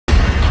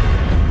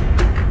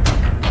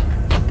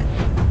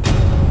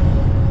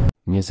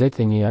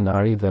21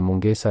 janari dhe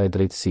mungesa e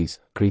drejtësisë,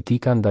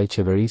 kritika ndaj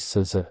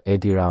qeverisë së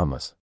Edi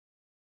Ramës.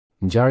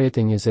 Ngjarjet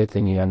e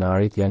 21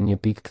 janarit janë një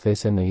pikë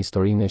kthese në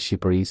historinë e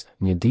Shqipërisë,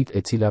 një ditë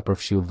e cila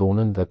përfshiu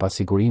dhunën dhe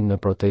pasigurinë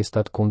në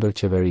protestat kundër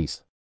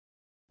qeverisë.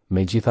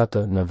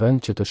 Megjithatë, në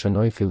vend që të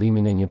shënojë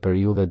fillimin e një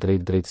periudhe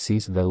drejt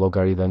drejtësisë dhe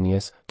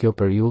llogaridhënies, kjo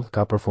periudhë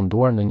ka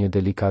përfunduar në një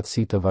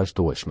delikatësi të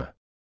vazhdueshme.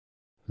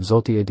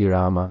 Zoti Edi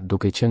Rama,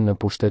 duke qenë në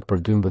pushtet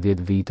për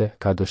 12 vite,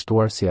 ka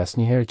dështuar si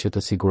asnjëherë që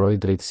të sigurojë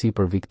drejtësi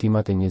për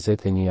viktimat e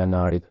 21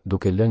 janarit,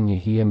 duke lënë një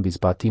hije mbi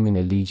zbatimin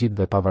e ligjit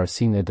dhe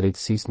pavarësinë e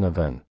drejtësisë në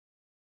vend.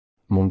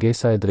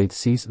 Mungesa e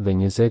drejtësisë dhe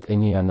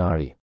 21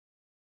 janari.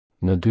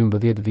 Në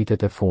 12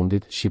 vitet e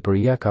fundit,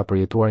 Shqipëria ka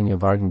përjetuar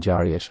një varg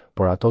ngjarjesh,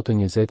 por ato të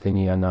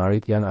 21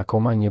 janarit janë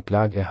akoma një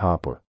plagë e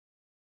hapur.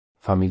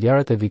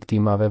 Familjarët e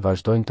viktimave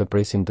vazhdojnë të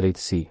presin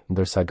drejtësi,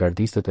 ndërsa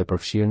gardistët e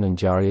përfshirë në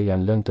ngjarje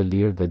janë lënë të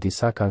lirë dhe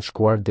disa kanë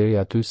shkuar deri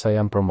aty sa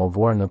janë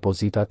promovuar në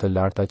pozita të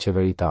larta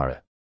qeveritare.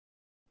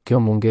 Kjo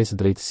mungesë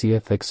drejtësie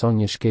thekson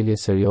një shkelje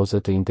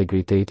serioze të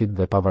integritetit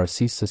dhe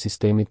pavarësisë së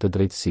sistemit të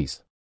drejtësisë.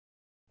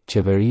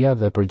 Qeveria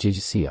dhe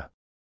përgjegjësia.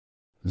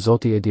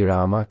 Zoti Edi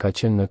Rama ka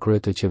qenë në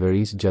krye të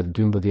qeverisë gjatë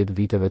 12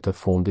 viteve të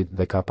fundit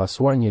dhe ka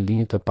pasuar një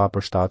linjë të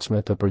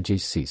papërshtatshme të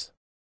përgjegjësisë.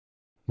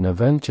 Në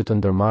vend që të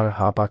ndërmarrë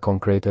hapa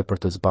konkrete për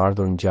të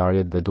zbardhur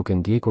ngjarjet dhe duke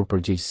ndjekur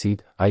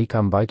përgjegjësitë, ai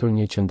ka mbajtur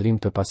një qëndrim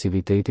të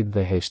pasivitetit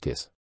dhe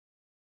heshtjes.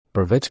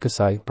 Përveç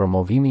kësaj,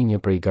 promovimi i një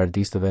prej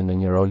gardistëve në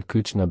një rol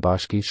kyç në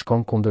bashki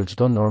shkon kundër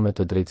çdo norme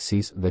të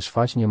drejtësisë dhe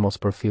shfaq një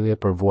mospërfillje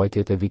për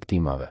vuajtjet e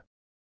viktimave.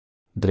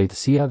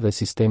 Drejtësia dhe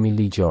sistemi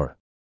ligjor.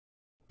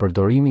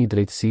 Përdorimi i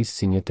drejtësisë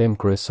si një temë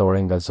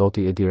kryesore nga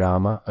Zoti Edi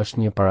Rama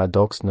është një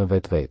paradoks në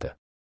vetvete.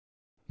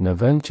 Në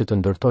vend që të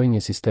ndërtojë një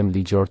sistem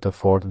ligjor të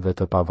fortë dhe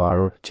të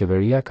pavarur,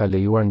 qeveria ka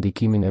lejuar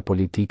ndikimin e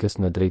politikës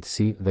në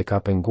drejtësi dhe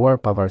ka penguar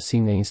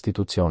pavarësinë e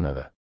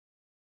institucioneve.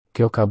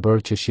 Kjo ka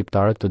bërë që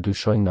shqiptarët të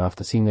dyshojnë në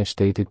aftësinë e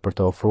shtetit për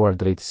të ofruar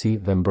drejtësi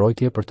dhe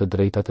mbrojtje për të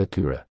drejtat e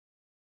tyre.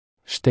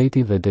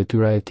 Shteti dhe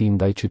detyra e tij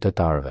ndaj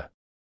qytetarëve.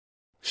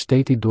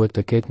 Shteti duhet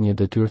të ketë një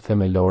detyrë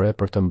themelore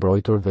për të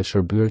mbrojtur dhe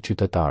shërbyer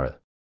qytetarët.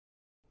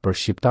 Për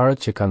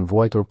shqiptarët që kanë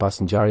vuajtur pas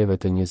ngjarjeve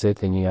të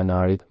 21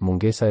 janarit,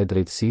 mungesa e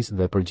drejtësisë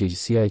dhe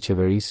përgjegjësia e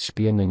qeverisë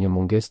shpihen në një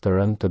mungesë të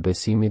rëndë të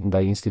besimit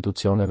ndaj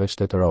institucioneve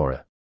shtetërore.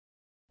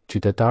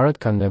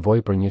 Qytetarët kanë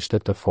nevojë për një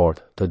shtet të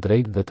fortë, të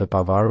drejtë dhe të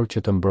pavarur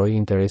që të mbrojë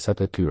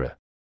interesat e tyre.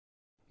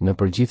 Në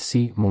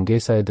përgjithësi,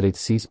 mungesa e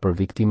drejtësisë për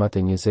viktimat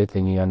e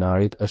 21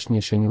 janarit është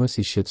një shënjues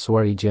i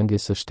shqetësuar i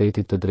gjendjes së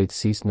shtetit të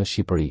drejtësisë në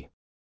Shqipëri.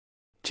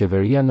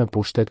 Qeveria në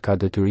pushtet ka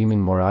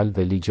detyrimin moral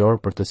dhe ligjor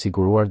për të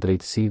siguruar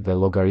drejtësi dhe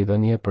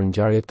llogaridhënie për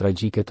ngjarjet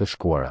tragjike të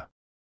shkuara.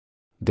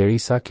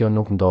 Derisa kjo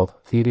nuk ndodh,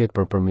 thirrjet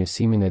për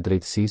përmirësimin e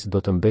drejtësisë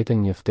do të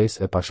mbeten një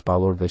ftesë e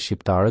pashpallur dhe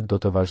shqiptarët do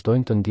të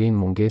vazhdojnë të ndjejnë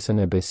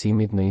mungesën e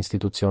besimit në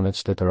institucionet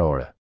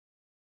shtetërore.